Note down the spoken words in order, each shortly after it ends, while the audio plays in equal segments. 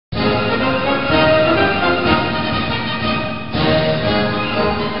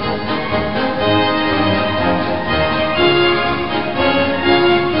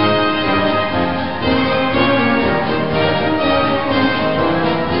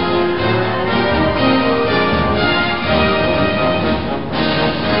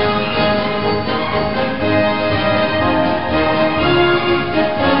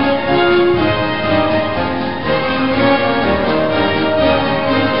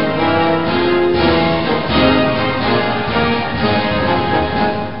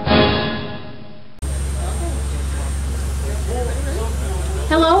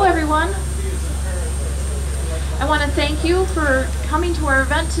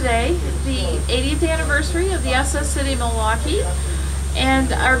today, the 80th anniversary of the SS City Milwaukee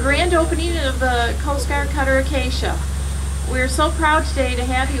and our grand opening of the Coast Guard Cutter Acacia. We're so proud today to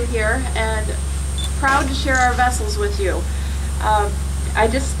have you here and proud to share our vessels with you. I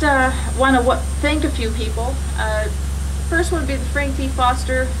just want to thank a few people. First one would be the Frank V.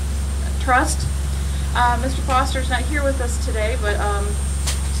 Foster Trust. Mr. Foster's not here with us today, but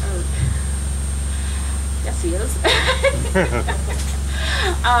yes, he is.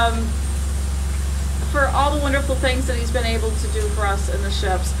 For all the wonderful things that he's been able to do for us in the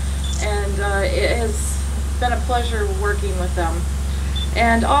ships, and it has been a pleasure working with them.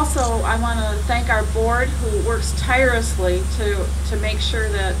 And also, I want to thank our board who works tirelessly to make sure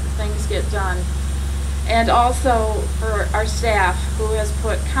that things get done. And also for our staff who has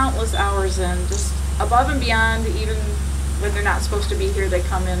put countless hours in, just above and beyond, even when they're not supposed to be here, they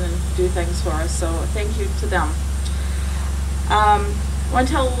come in and do things for us. So thank you to them. I want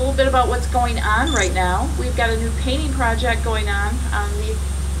to tell a little bit about what's going on right now. We've got a new painting project going on the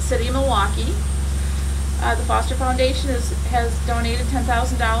City of Milwaukee. The Foster Foundation has donated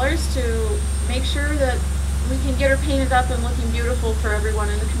 $10,000 to make sure that we can get her painted up and looking beautiful for everyone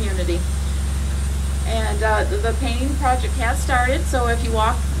in the community. And the painting project has started, so if you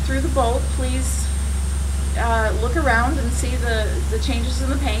walk through the boat, please look around and see the changes in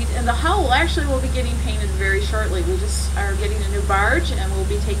the paint. And the hull actually will be getting painted very shortly. We just are getting a new barge, and we'll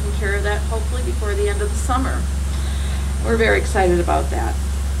be taking care of that hopefully before the end of the summer. We're very excited about that.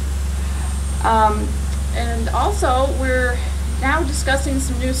 And also, we're now discussing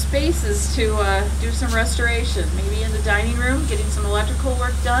some new spaces to do some restoration. Maybe in the dining room, getting some electrical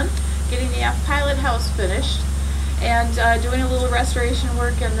work done, getting the aft pilot house finished, and doing a little restoration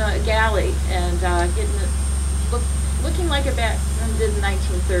work in the galley, and getting it looking like it back did in the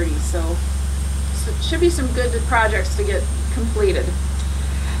 1930s. So it should be some good projects to get completed.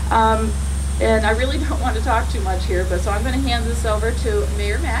 And I really don't want to talk too much here, but so I'm going to hand this over to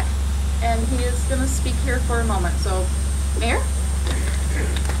Mayor Mack, and he is going to speak here for a moment. So, Mayor?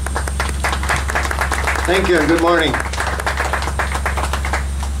 Thank you, and good morning.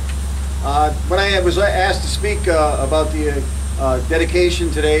 When I was asked to speak about the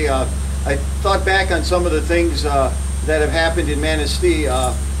dedication today, I thought back on some of the things that have happened in Manistee,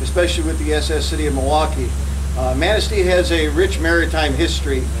 especially with the SS City of Milwaukee. Manistee has a rich maritime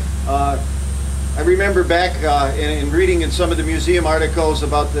history. I remember back in reading in some of the museum articles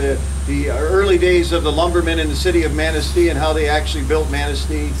about the early days of the lumbermen in the city of Manistee and how they actually built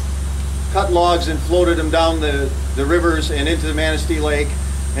Manistee, cut logs and floated them down the rivers and into the Manistee Lake.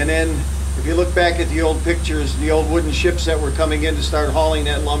 And then if you look back at the old pictures, the old wooden ships that were coming in to start hauling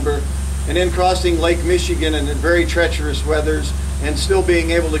that lumber, and then crossing Lake Michigan in very treacherous weathers and still being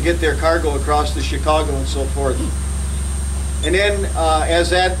able to get their cargo across to Chicago and so forth. And then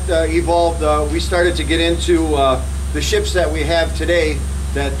as that evolved, we started to get into the ships that we have today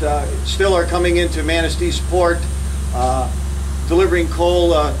that still are coming into Manistee's port, delivering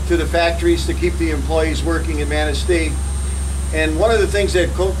coal to the factories to keep the employees working in Manistee. And one of the things that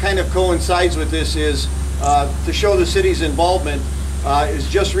kind of coincides with this is to show the city's involvement is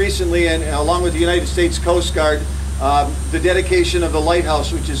just recently, and along with the United States Coast Guard, the dedication of the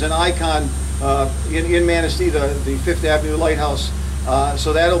lighthouse, which is an icon in Manistee, the Fifth Avenue Lighthouse.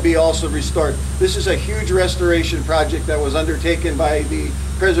 So that'll be also restored. This is a huge restoration project that was undertaken by the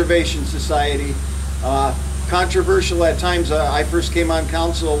Preservation Society. Controversial at times. I first came on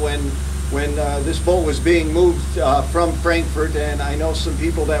council when this boat was being moved from Frankfurt, and I know some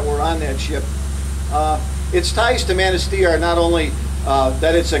people that were on that ship. Its ties to Manistee are not only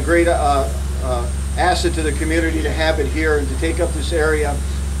that it's a great asset to the community to have it here and to take up this area,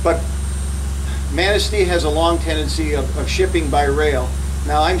 but Manistee has a long tendency of shipping by rail.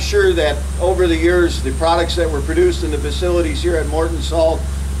 Now, I'm sure that over the years, the products that were produced in the facilities here at Morton Salt,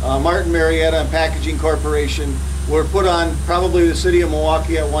 Martin Marietta and Packaging Corporation were put on probably the city of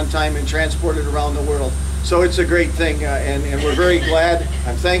Milwaukee at one time and transported around the world. So it's a great thing, and we're very glad.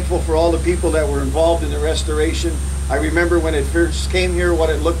 I'm thankful for all the people that were involved in the restoration. I remember when it first came here what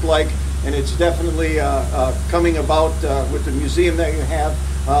it looked like, and it's definitely coming about with the museum that you have.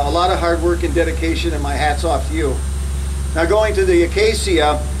 A lot of hard work and dedication, and my hat's off to you. Now, going to the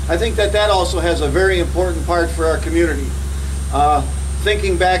Acacia, I think that also has a very important part for our community.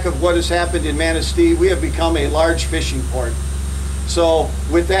 Thinking back of what has happened in Manistee, we have become a large fishing port. So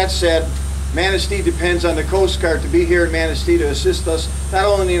with that said, Manistee depends on the Coast Guard to be here in Manistee to assist us, not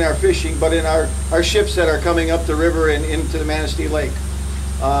only in our fishing, but in our ships that are coming up the river and into the Manistee Lake.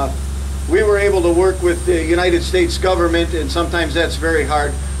 We were able to work with the United States government, and sometimes that's very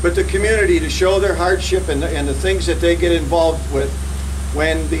hard, but the community to show their hardship and the things that they get involved with.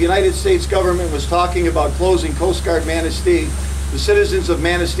 when the United States government was talking about closing Coast Guard Manistee, the citizens of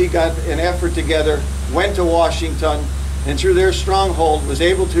Manistee got an effort together, went to Washington, and through their stronghold was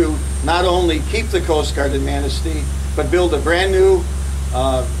able to not only keep the Coast Guard in Manistee, but build a brand new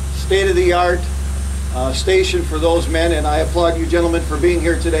state-of-the-art station for those men, and I applaud you gentlemen for being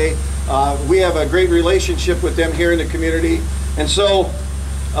here today. We have a great relationship with them here in the community, and so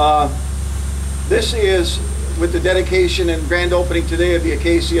this is, with the dedication and grand opening today of the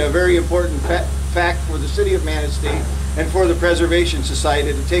Acacia, a very important fact for the city of Manistee and for the Preservation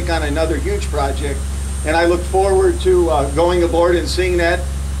Society to take on another huge project, and I look forward to going aboard and seeing that.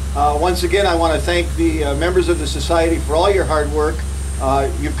 Once again, I want to thank the members of the Society for all your hard work.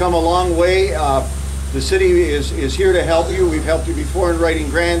 You've come a long way. The city is here to help you. We've helped you before in writing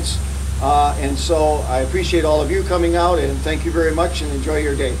grants, and so I appreciate all of you coming out, and thank you very much, and enjoy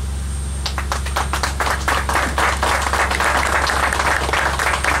your day.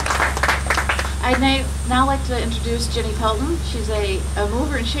 I'd now like to introduce Jenny Pelton. She's a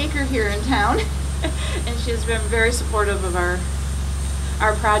mover and shaker here in town, and she's been very supportive of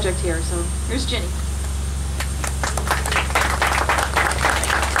our project here. So here's Jenny.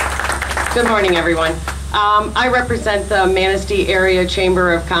 Good morning, everyone. I represent the Manistee Area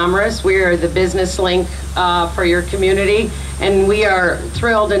Chamber of Commerce. We are the business link for your community, and we are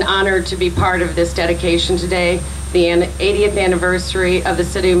thrilled and honored to be part of this dedication today, the 80th anniversary of the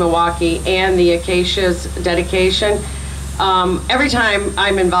City of Milwaukee and the Acacia's dedication. Every time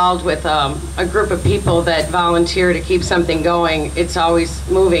I'm involved with a group of people that volunteer to keep something going, it's always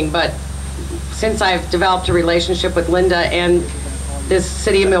moving, but since I've developed a relationship with Linda and this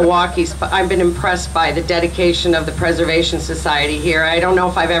City of Milwaukee, I've been impressed by the dedication of the Preservation Society here. I don't know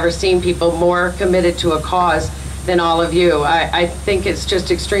if I've ever seen people more committed to a cause than all of you. I think it's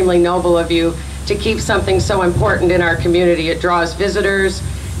just extremely noble of you to keep something so important in our community. It draws visitors,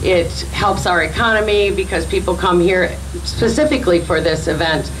 it helps our economy because people come here specifically for this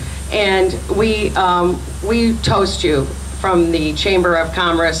event. And we toast you from the Chamber of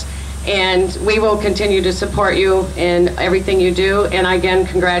Commerce, and we will continue to support you in everything you do. And I again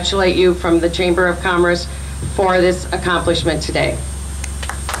congratulate you from the Chamber of Commerce for this accomplishment today.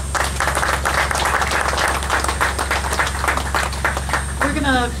 We're going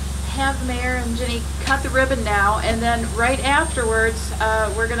to have the mayor and Jenny cut the ribbon now, and then right afterwards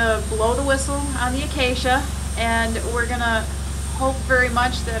we're going to blow the whistle on the Acacia, and we're going to hope very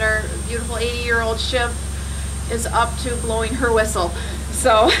much that our beautiful 80-year-old ship is up to blowing her whistle.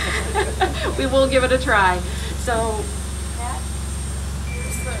 So we will give it a try. So Pat,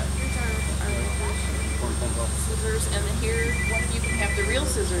 here's our scissors, and then here one of you can have the real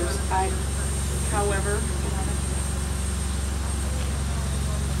scissors. However,